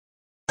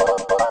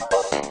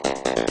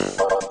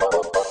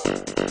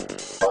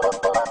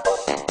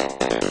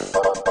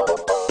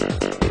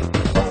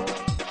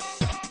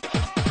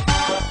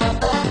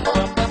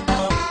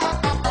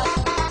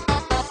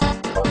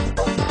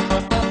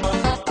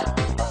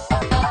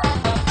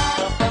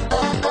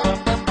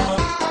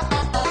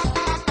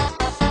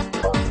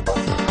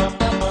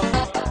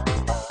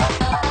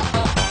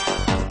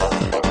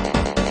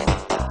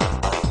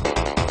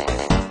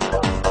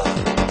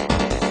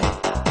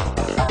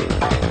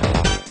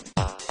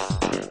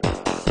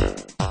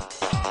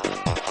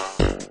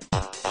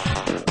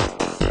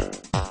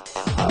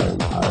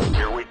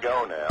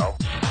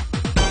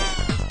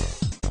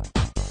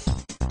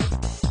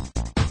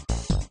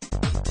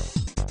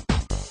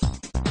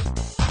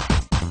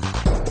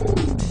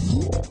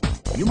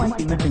you might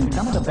be missing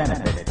some of the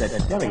benefits that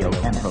stereo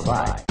can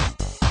provide.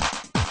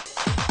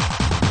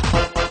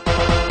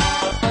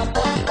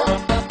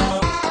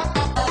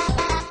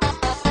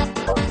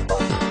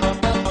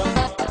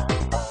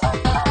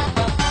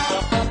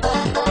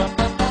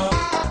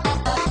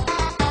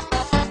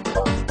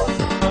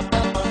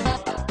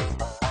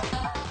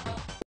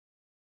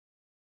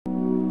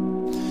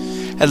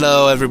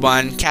 Hello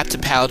everyone, Captain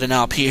Paladin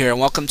LP here, and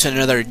welcome to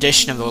another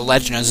edition of The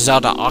Legend of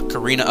Zelda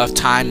Ocarina of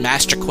Time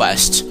Master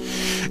Quest.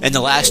 In the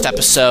last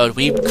episode,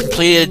 we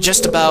completed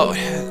just about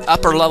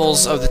upper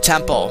levels of the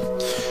temple,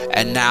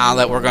 and now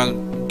that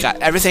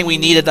got everything we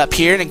needed up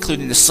here,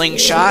 including the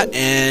slingshot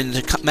and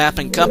the map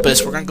and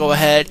compass, we're going to go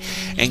ahead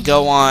and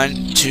go on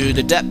to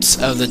the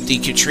depths of the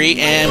Deku Tree,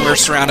 and we're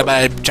surrounded by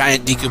a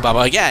giant Deku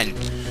Baba again.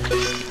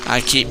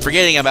 I keep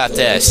forgetting about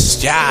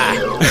this. Yeah!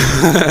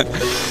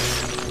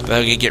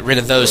 But we can get rid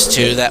of those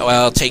two. That way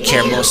I'll take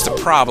care of most of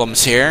the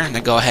problems here. And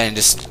then go ahead and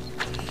just...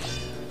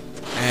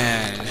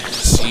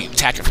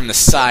 attack it from the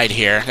side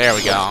here. There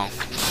we go.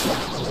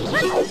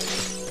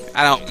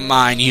 I don't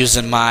mind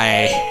using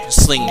my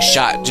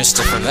slingshot just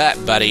for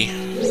that, buddy.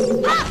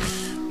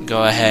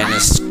 Go ahead and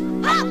just...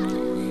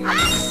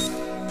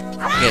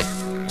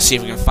 see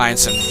if we can find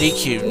some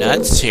Deku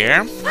nuts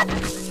here.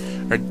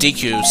 Or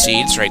Deku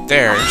seeds right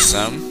there.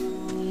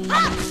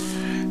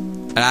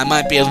 And I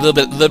might be a little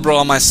bit liberal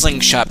on my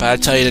slingshot, but I'll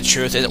tell you the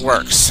truth, it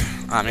works.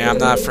 I mean, I'm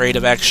not afraid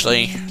of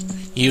actually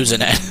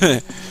using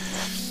it.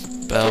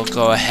 But I'll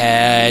go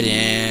ahead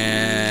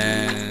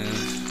and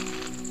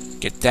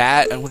get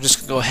that, and we'll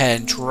just go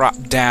ahead and drop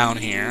down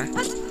here. And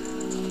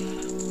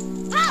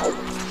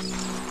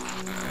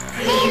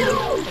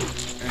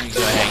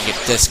go ahead and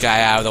get this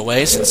guy out of the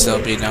way, since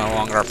he'll be no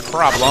longer a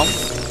problem.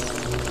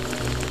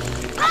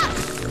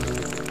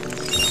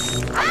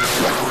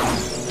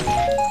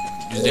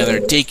 Use the other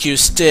Deku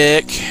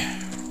stick,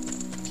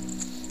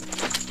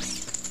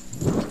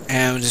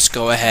 and we'll just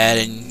go ahead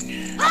and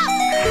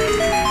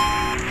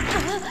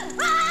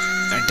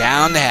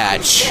down the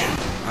hatch.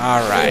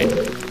 Alright.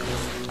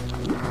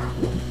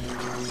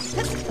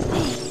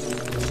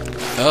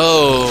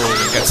 Oh, we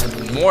got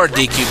some more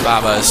Deku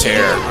Babas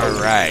here.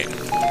 Alright.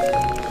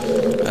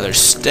 Another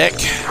stick.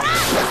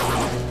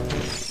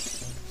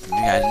 We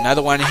got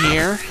another one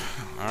here.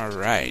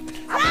 Alright.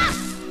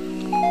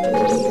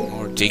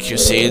 More Deku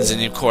seeds,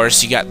 and of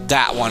course you got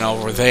that one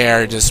over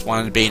there, just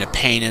wanted to be a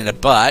pain in the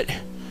butt.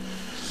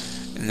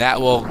 And that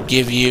will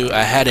give you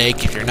a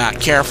headache if you're not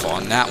careful,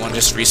 and that one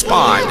just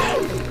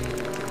respawned.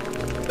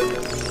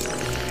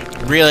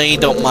 Really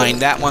don't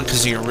mind that one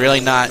because you're really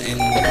not in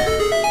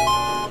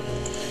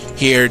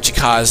here to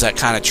cause that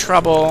kind of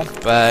trouble,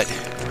 but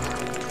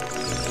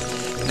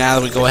now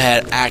that we go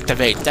ahead and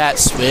activate that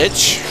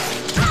switch.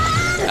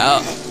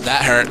 Oh,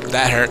 that hurt,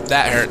 that hurt,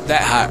 that hurt,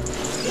 that hurt.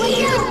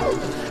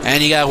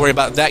 And you gotta worry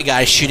about that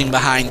guy shooting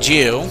behind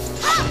you.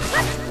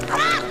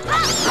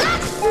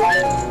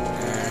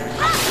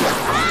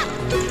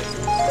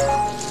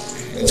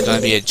 It's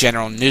gonna be a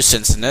general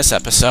nuisance in this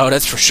episode,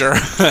 that's for sure.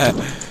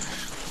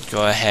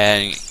 Go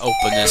ahead and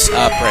open this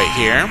up right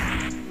here.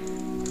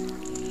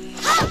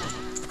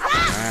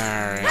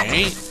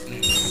 Alright.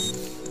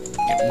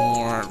 Get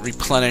more,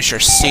 replenish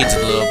our seeds a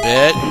little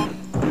bit.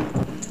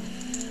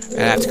 And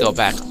I have to go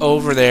back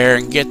over there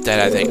and get that,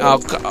 I think. Oh,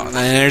 and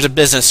there's a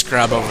business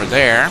scrub over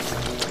there.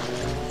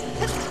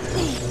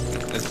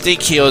 I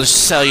think he'll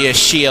sell you a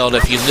shield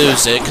if you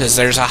lose it, because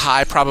there's a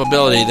high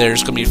probability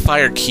there's going to be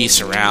fire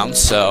keys around,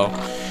 so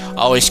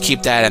always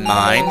keep that in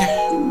mind.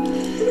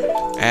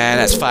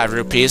 And that's 5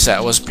 rupees.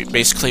 That was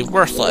basically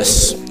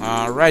worthless.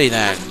 Alrighty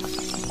then.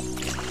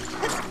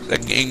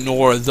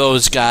 Ignore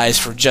those guys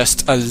for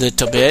just a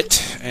little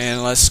bit.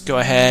 And let's go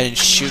ahead and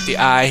shoot the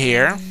eye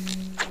here.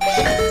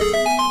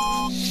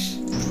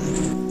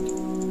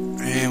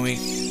 And we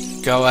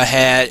go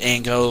ahead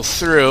and go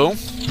through.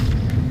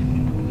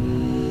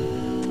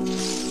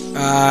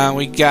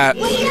 We got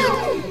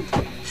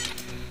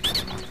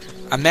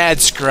a mad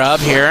scrub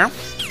here.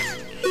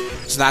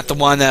 It's not the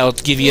one that'll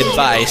give you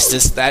advice.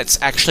 That's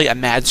actually a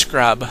mad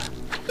scrub.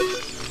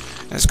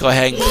 Let's go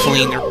ahead and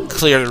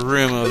clear the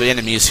room of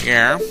enemies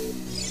here.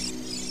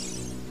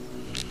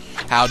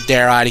 How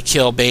dare I to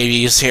kill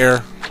babies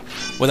here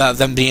without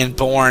them being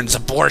born? It's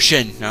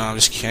abortion. No, I'm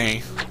just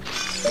kidding.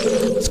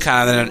 It's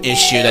kind of an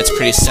issue that's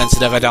pretty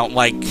sensitive. I don't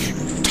like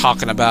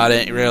talking about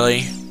it,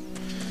 really.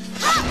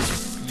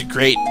 The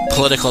great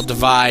political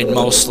divide,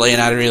 mostly, and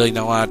I really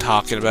don't want to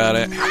talk about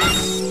it.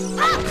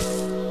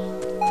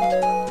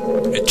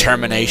 The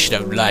termination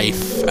of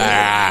life.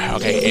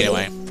 Okay,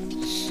 anyway.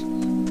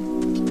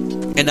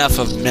 Enough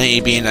of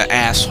me being an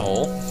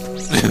asshole.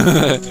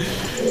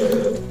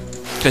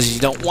 Because you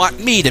don't want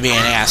me to be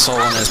an asshole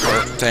in this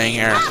thing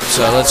here.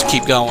 So let's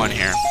keep going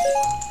here.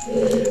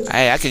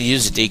 Hey, I could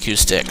use the Deku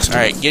Sticks.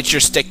 Alright, get your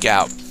stick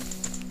out.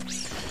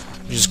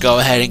 Just go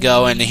ahead and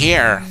go into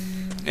here.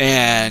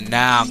 And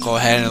now go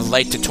ahead and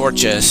light the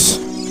torches.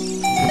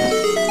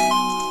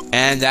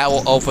 And that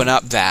will open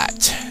up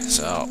that.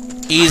 So,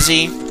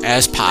 easy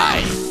as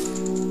pie.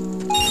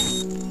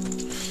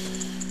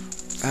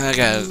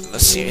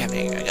 let's see, I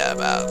got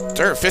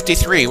about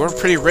 53. We're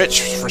pretty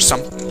rich for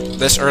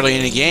this early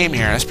in the game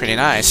here. That's pretty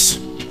nice.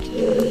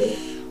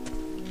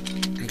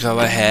 Go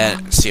ahead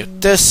and see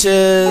what this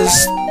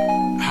is.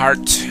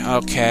 Heart.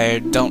 Okay,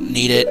 don't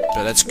need it,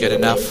 but that's good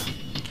enough.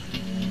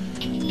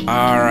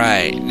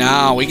 Alright,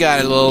 now we got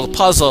a little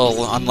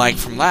puzzle, unlike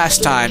from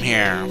last time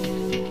here.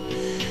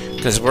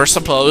 Because we're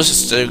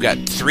supposed to got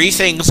 3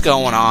 things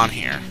going on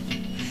here.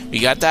 We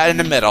got that in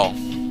the middle.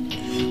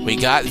 We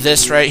got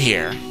this right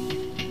here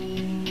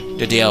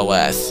to deal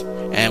with.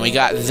 And we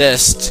got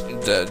this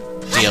to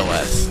deal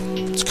with.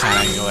 Let's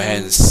kind of go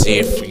ahead and see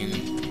if we can...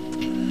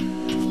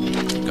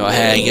 Go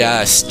ahead and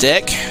get a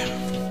stick.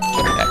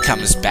 That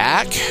comes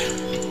back.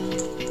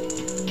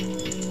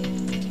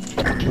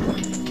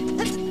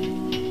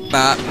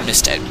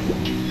 Missed it.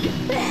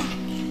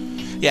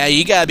 Yeah,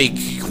 you gotta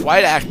be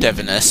quite active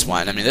in this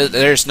one. I mean,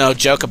 there's no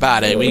joke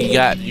about it.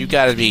 You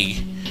gotta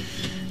be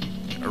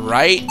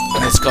right.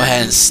 Let's go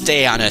ahead and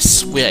stay on a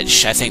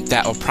switch. I think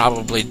that will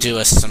probably do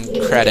us some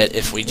credit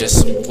if we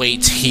just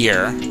wait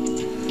here.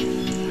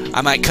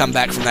 I might come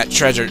back from that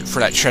treasure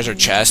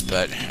chest,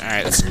 but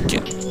alright, let's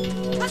get.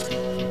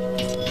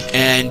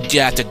 And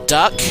you have to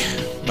duck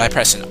by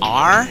pressing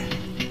R.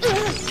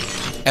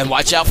 And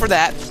watch out for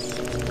that.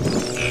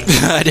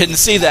 I didn't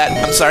see that.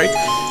 I'm sorry.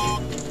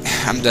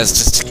 I'm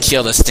just to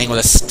kill this thing with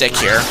a stick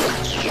here.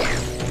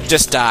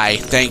 Just die.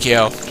 Thank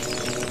you.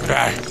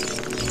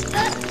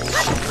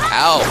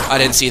 Ow! I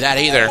didn't see that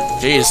either.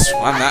 Jeez,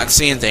 well, I'm not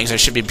seeing things. I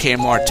should be paying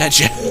more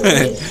attention.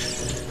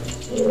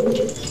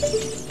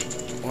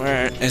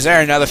 Where is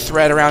there another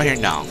thread around here?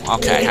 No.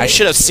 Okay, I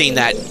should have seen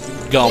that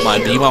Gohma,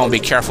 but you won't be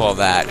careful of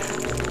that.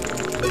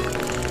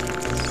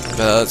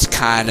 But it's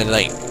kind of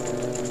like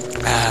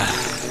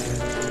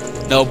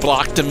no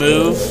block to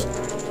move.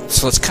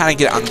 So let's kind of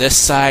get on this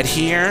side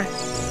here.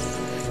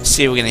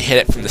 See if we're gonna hit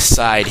it from the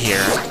side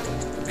here.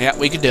 Yeah,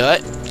 we can do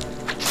it.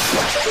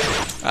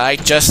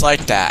 Alright, just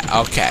like that.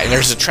 Okay,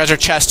 there's a treasure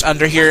chest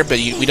under here, but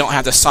we don't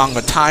have the Song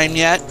of Time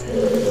yet.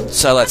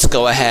 So let's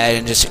go ahead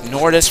and just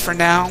ignore this for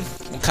now.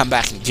 We'll come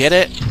back and get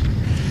it.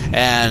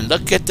 And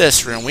look at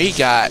this room. We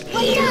got...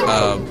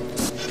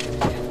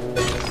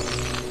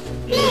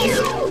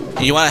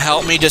 you want to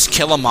help me just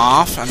kill him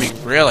off? I mean,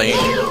 really?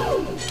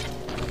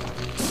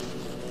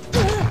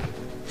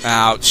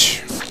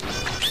 Ouch.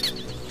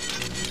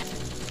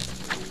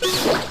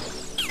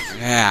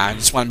 Yeah, I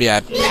just want to be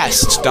a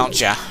pest, don't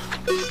ya?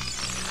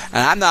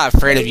 And I'm not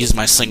afraid of using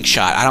my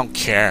slingshot. I don't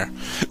care.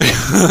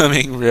 I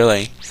mean,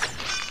 really.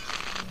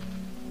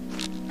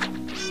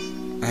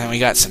 And we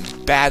got some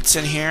bats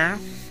in here,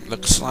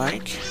 looks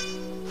like.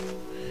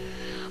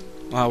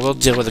 Well, we'll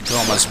deal with the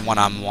Gohmas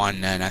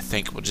one-on-one, and I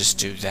think we'll just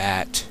do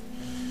that.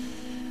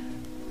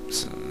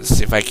 So, let's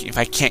see if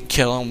I can't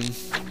kill him.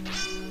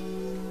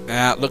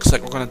 Yeah, it looks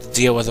like we're going to have to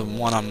deal with him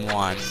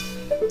one-on-one.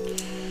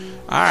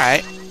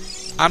 Alright.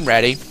 I'm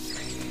ready.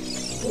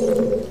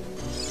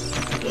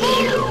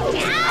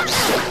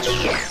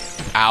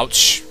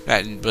 Ouch.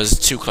 That was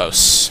too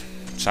close.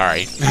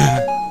 Sorry.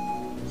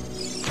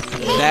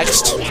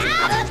 Next.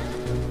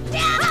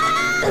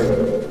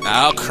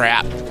 Oh,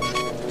 crap.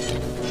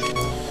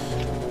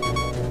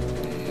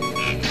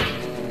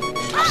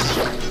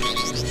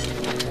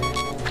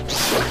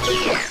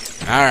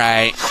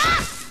 Alright.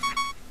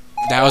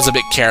 That was a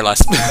bit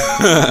careless.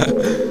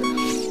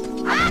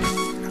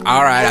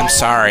 Alright, I'm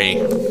sorry.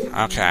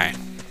 Okay.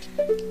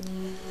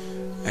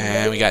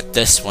 And we got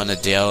this one to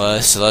deal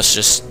with, so let's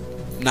just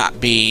not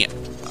be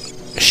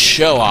a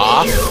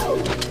show-off.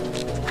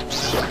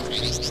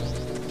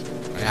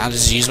 And I'll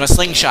just use my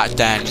slingshot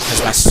then,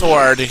 because my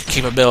sword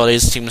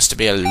capabilities seems to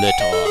be a little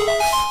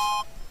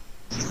off.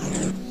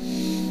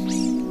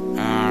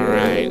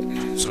 Alright,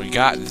 so we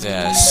got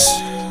this.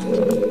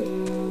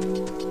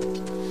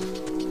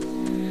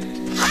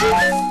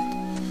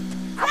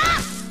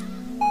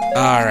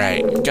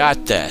 Alright,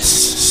 got this.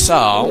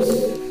 So,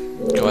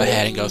 go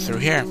ahead and go through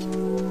here.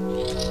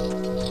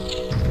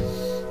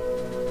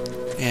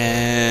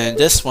 And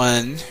this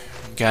one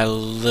got a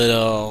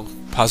little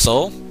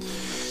puzzle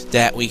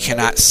that we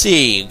cannot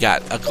see.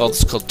 Got a gold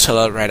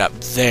scutilla right up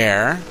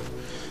there.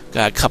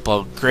 Got a couple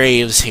of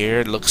graves here.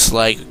 It looks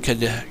like it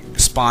could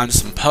spawn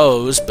some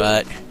Poes,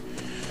 but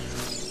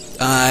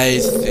I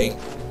think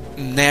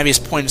Navi's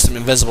pointing some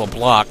invisible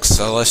blocks,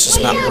 so let's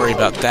just not worry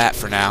about that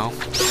for now.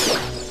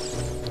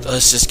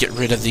 Let's just get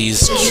rid of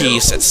these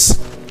keys.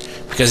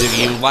 Because if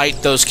you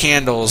light those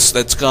candles,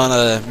 that's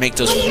gonna make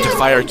those into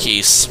fire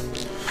keys.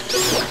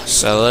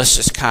 So let's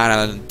just kind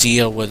of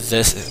deal with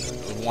this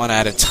one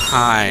at a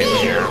time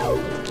here.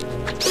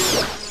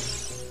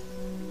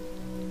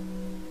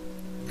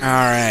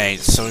 Alright,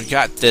 so we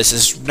got this.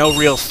 There's no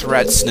real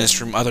threats in this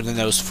room other than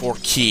those 4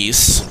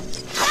 keys.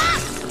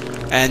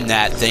 And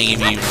that thing, if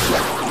you...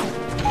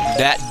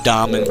 that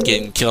dumb and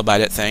getting killed by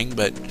that thing,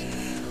 but...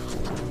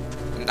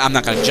 I'm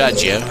not gonna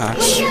judge you, huh?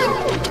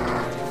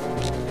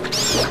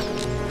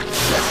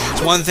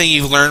 It's one thing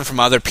you've learned from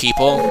other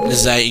people,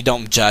 is that you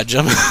don't judge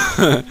them.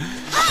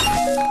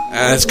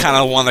 That's kind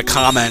of one of the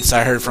comments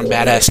I heard from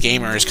Badass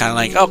Gamers. Kind of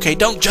like, okay,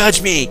 don't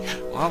judge me.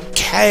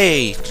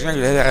 Okay.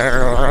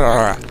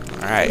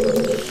 Alright.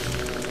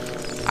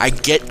 I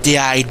get the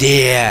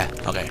idea.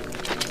 Okay.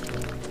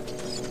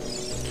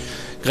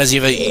 Because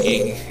you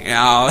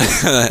know,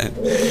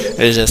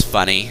 it's just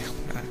funny.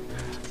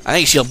 I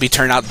think she'll be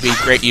turned out to be a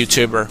great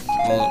YouTuber.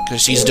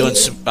 Because she's doing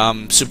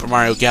Super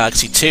Mario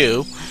Galaxy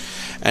 2.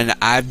 And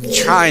I've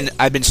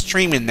been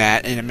streaming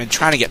that, and I've been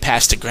trying to get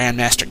past the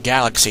Grandmaster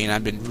Galaxy, and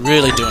I've been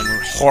really doing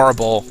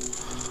horrible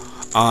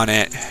on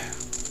it.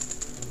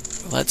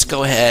 Let's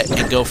go ahead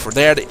and go for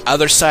there. The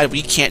other side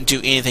we can't do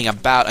anything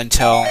about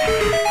until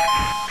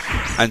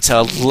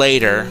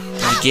later in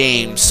the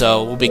game,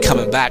 so we'll be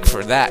coming back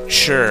for that,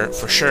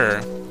 for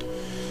sure.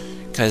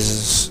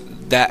 Because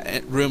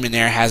that room in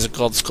there has a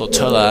gold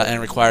scutula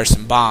and requires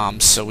some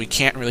bombs, so we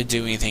can't really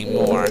do anything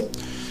more.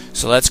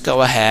 So let's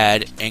go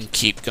ahead and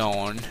keep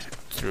going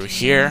through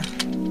here.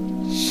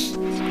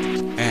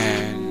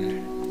 And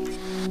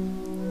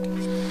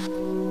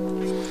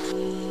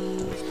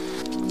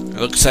it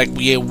looks like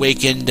we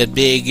awakened a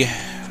big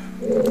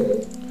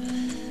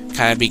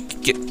kind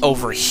of get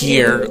over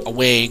here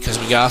away, because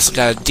we also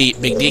got a big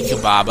Deku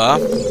Baba.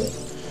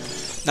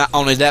 Not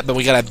only that, but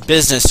we got a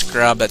business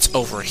scrub that's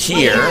over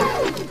here.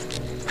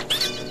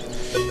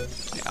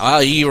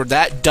 Well, you were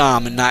that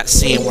dumb and not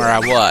seeing where I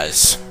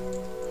was.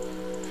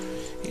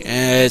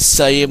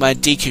 Sell you my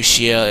Deku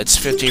shield. It's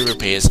 50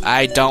 rupees.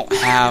 I don't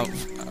have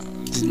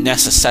the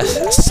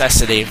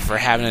necessity for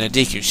having a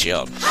Deku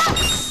shield.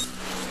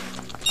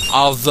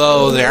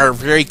 Although they are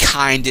very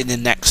kind in the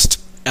next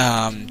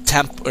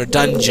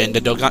dungeon,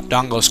 the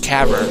Dongo's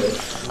Cavern,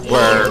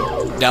 where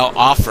they'll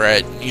offer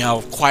it, you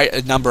know, quite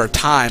a number of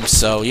times.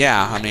 So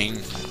yeah, I mean,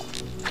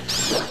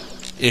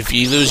 if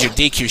you lose your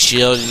Deku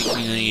shield,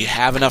 you know, you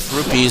have enough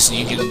rupees and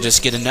you can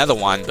just get another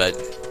one. But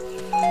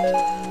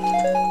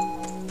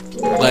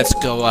let's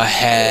go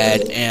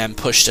ahead and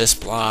push this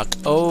block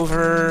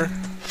over.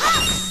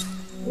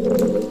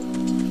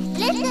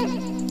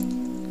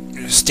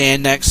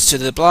 Stand next to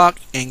the block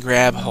and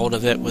grab hold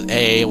of it with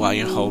A. While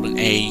you're holding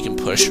A, you can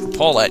push or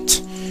pull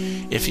it.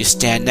 If you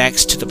stand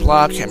next to the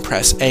block and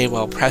press A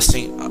while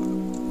pressing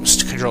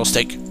control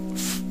stick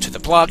to the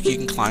block, you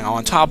can climb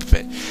on top of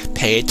it.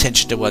 Pay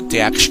attention to what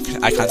the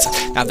icon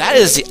says. Now that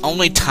is the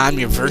only time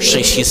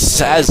she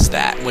says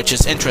that, which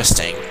is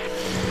interesting.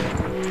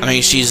 I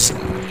mean, she's,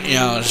 you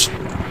know,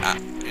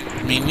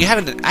 I mean,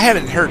 I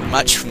haven't heard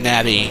much from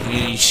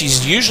Navi.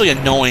 She's usually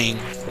annoying,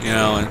 you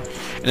know,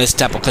 in this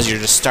temple because you're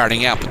just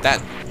starting out. But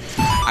that,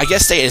 I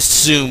guess they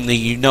assume that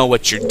you know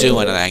what you're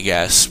doing. I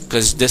guess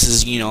because this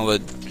is, you know,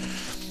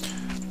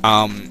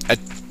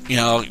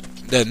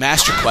 the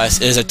Master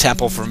Quest is a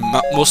temple for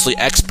mostly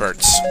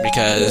experts,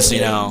 because,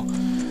 you know,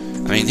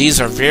 I mean, these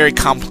are very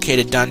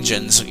complicated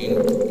dungeons,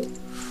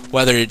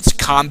 whether it's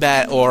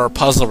combat or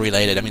puzzle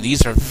related. I mean,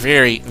 these are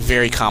very,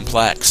 very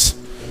complex.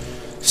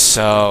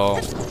 So,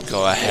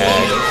 go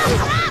ahead.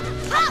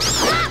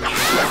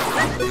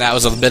 That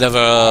was a bit of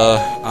a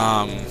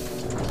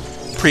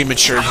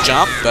premature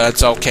jump, but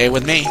it's okay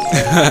with me.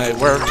 It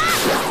worked.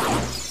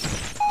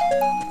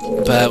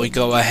 But we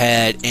go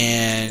ahead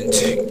and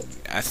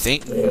I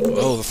think,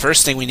 the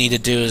first thing we need to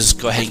do is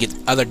go ahead and get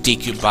the other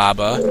Deku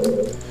Baba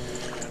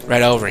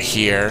right over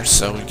here.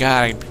 So we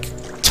gotta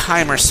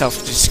time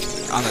ourselves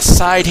just on the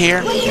side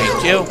here.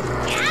 Thank you.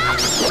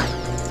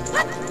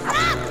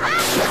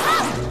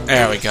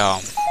 There we go.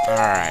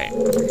 Alright.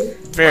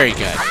 Very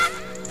good.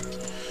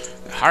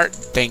 Heart,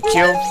 thank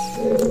you.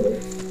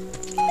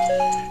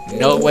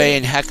 No way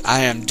in heck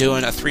I am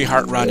doing a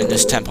 3-heart run in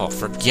this temple.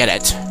 Forget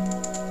it.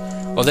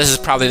 Well, this is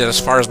probably as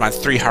far as my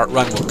 3-heart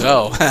run will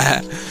go.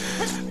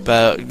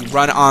 But you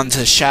run onto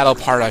the shadow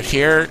part of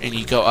here, and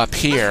you go up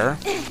here.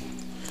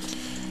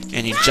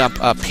 And you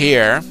jump up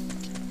here.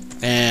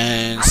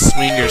 And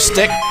swing your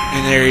stick,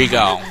 and there you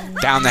go.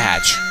 Down the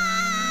hatch.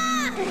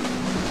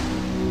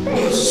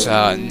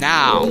 So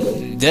now,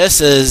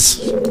 this is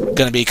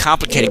going to be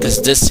complicated,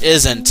 because this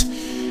isn't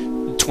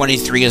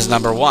 23 is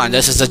number 1.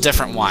 This is a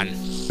different one.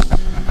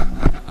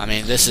 I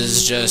mean, this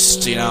is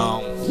just, you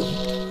know,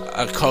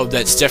 a code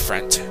that's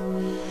different.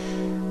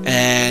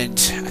 And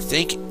I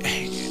think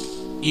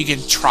you can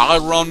try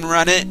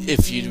run it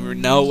if you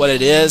know what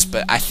it is,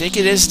 but I think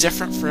it is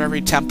different for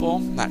every temple.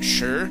 I'm not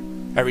sure.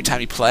 Every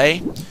time you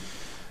play.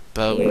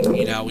 But,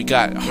 you know, we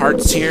got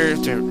hearts here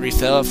to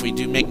refill if we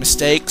do make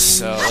mistakes.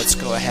 So let's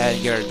go ahead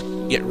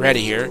and get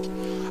ready here.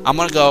 I'm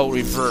going to go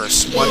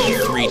reverse. 1,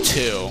 3,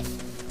 2.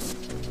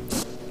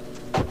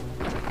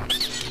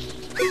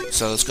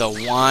 So let's go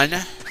 1.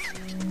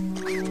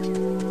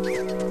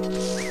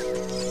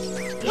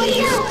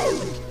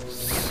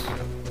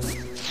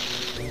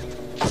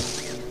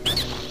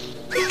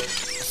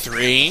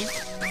 3.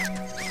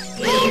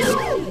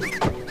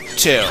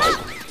 2.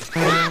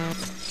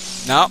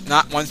 Nope,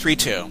 not 1, 3,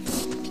 2.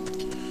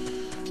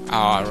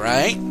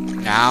 Alright,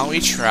 now we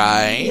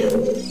try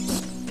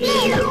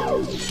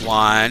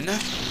 1.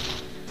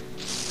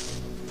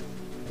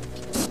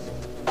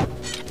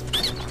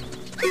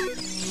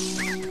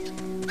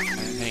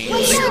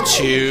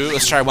 2.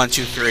 Let's try 1,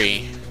 2,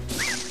 3.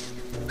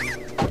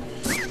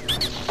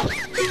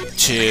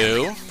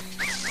 2.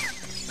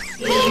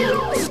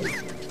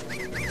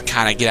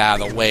 Kind of get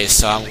out of the way,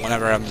 so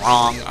whenever I'm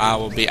wrong, I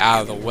will be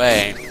out of the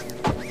way.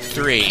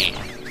 3.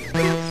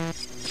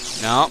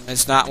 No,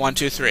 it's not 1,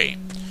 2, 3.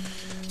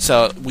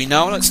 So we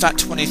know it's not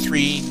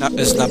 23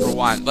 is number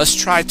 1. Let's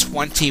try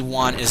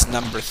 21 is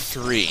number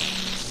 3.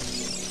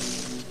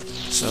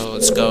 So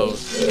let's go.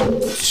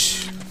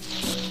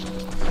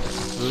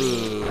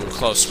 Ooh,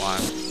 close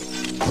one.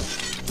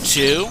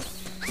 2.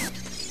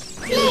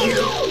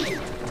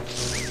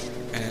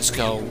 And let's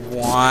go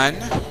 1.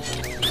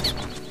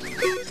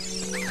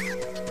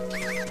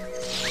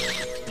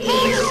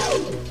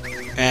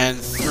 And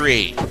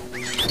 3.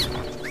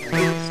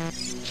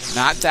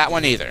 Not that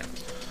one either.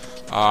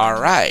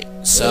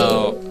 Alright,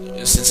 so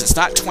since it's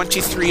not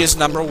 23 is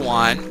number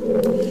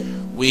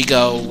 1, we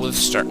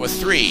start with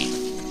 3.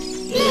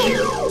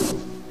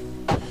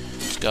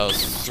 Let's go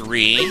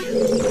 3.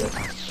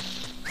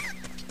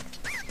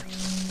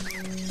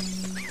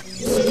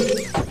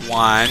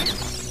 1.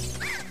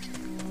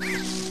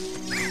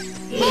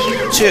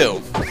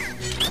 2.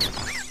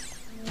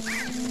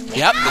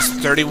 Yep, this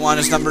 31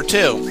 is number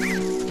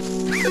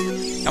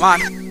 2. Come on.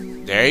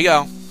 There you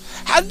go.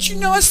 How did you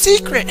know a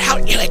secret? How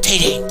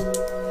irritating.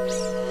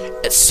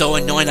 It's so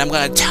annoying I'm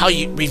gonna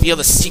reveal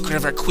the secret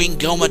of our Queen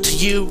Gohma to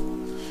you.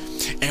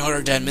 In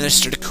order to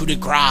administer the coup de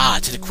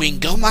grace to the Queen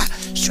Gohma,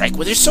 strike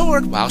with your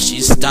sword while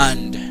she's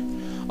stunned.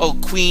 Oh,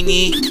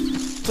 Queenie,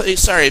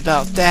 please, sorry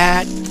about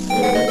that.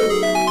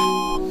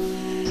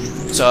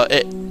 So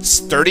it's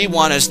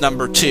 31 is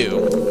number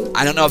 2.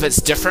 I don't know if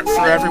it's different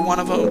for every one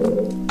of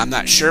them. I'm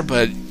not sure,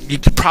 but you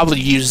could probably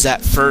use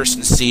that first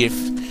and see if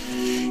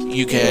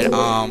you could,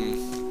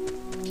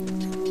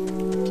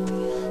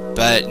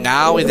 But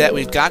now that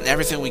we've gotten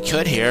everything we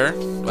could here,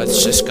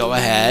 let's just go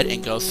ahead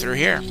and go through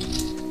here.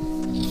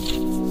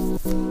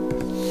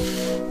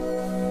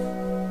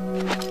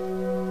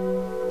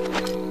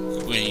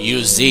 We're going to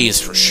use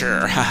these for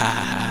sure.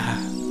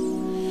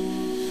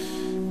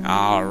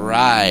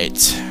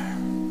 Alright.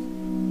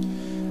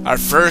 Our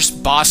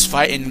first boss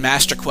fight in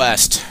Master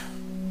Quest.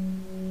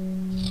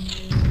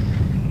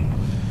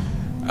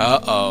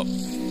 Uh-oh.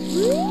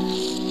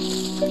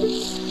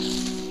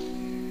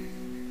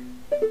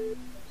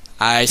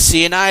 I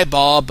see an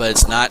eyeball, but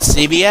it's not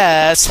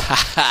CBS.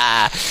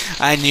 Haha.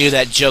 I knew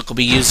that joke will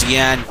be used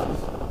again.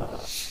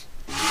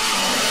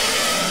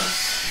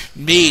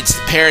 Meets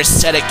the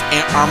parasitic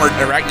and armored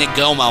arachnid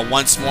Gohma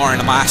once more in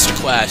a Master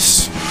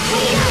Quest.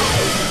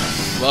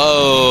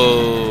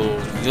 Whoa.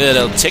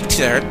 Little tick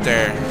right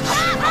there.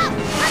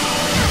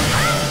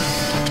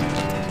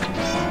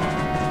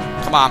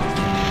 Come on.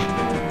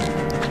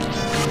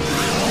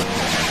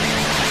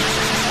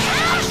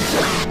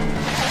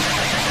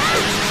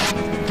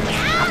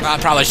 I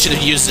probably should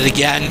have used it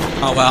again.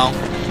 Oh well.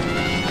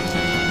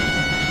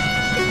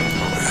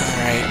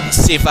 Alright, let's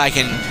see if I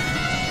can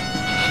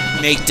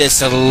make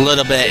this a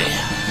little bit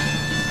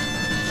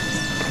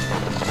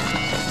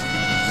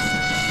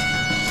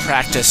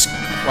practice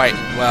quite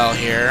well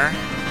here.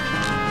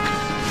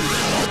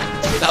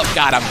 Oh,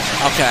 got him.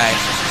 Okay.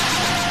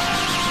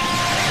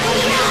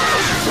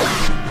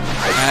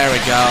 There we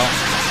go.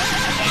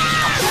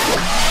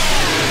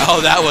 Oh,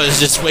 that was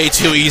just way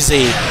too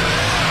easy.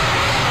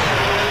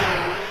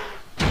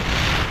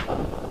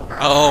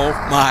 Oh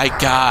my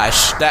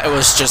gosh, that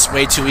was just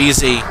way too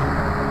easy.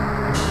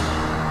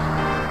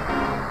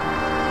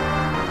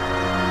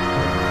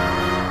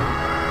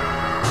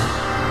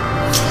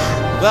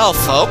 Well,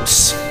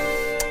 folks,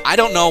 I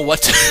don't know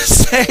what to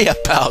say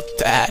about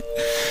that.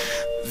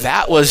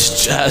 That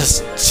was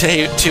just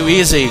too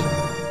easy.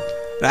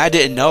 And I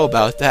didn't know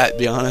about that, to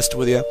be honest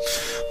with you.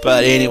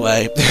 But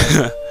anyway,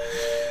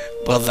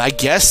 well, I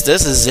guess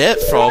this is it,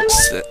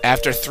 folks.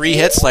 After 3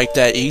 hits like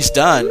that, he's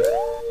done.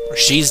 Or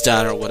she's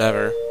done, or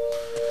whatever.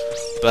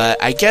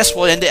 But I guess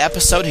we'll end the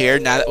episode here,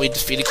 now that we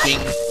defeated Queen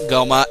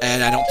Gohma,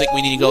 and I don't think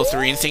we need to go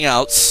through anything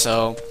else,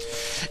 so...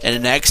 In the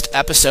next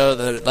episode of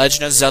The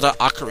Legend of Zelda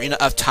Ocarina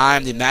of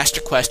Time, the Master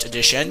Quest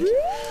Edition,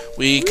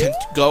 we can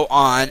go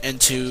on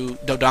into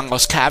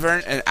Dodongo's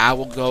Cavern, and I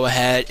will go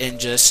ahead and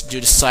just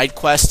do the side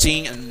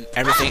questing and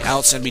everything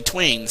else in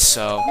between,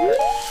 so...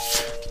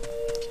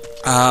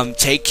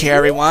 take care,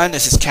 everyone.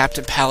 This is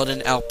Captain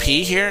Paladin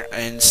LP here,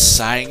 and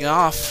signing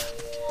off.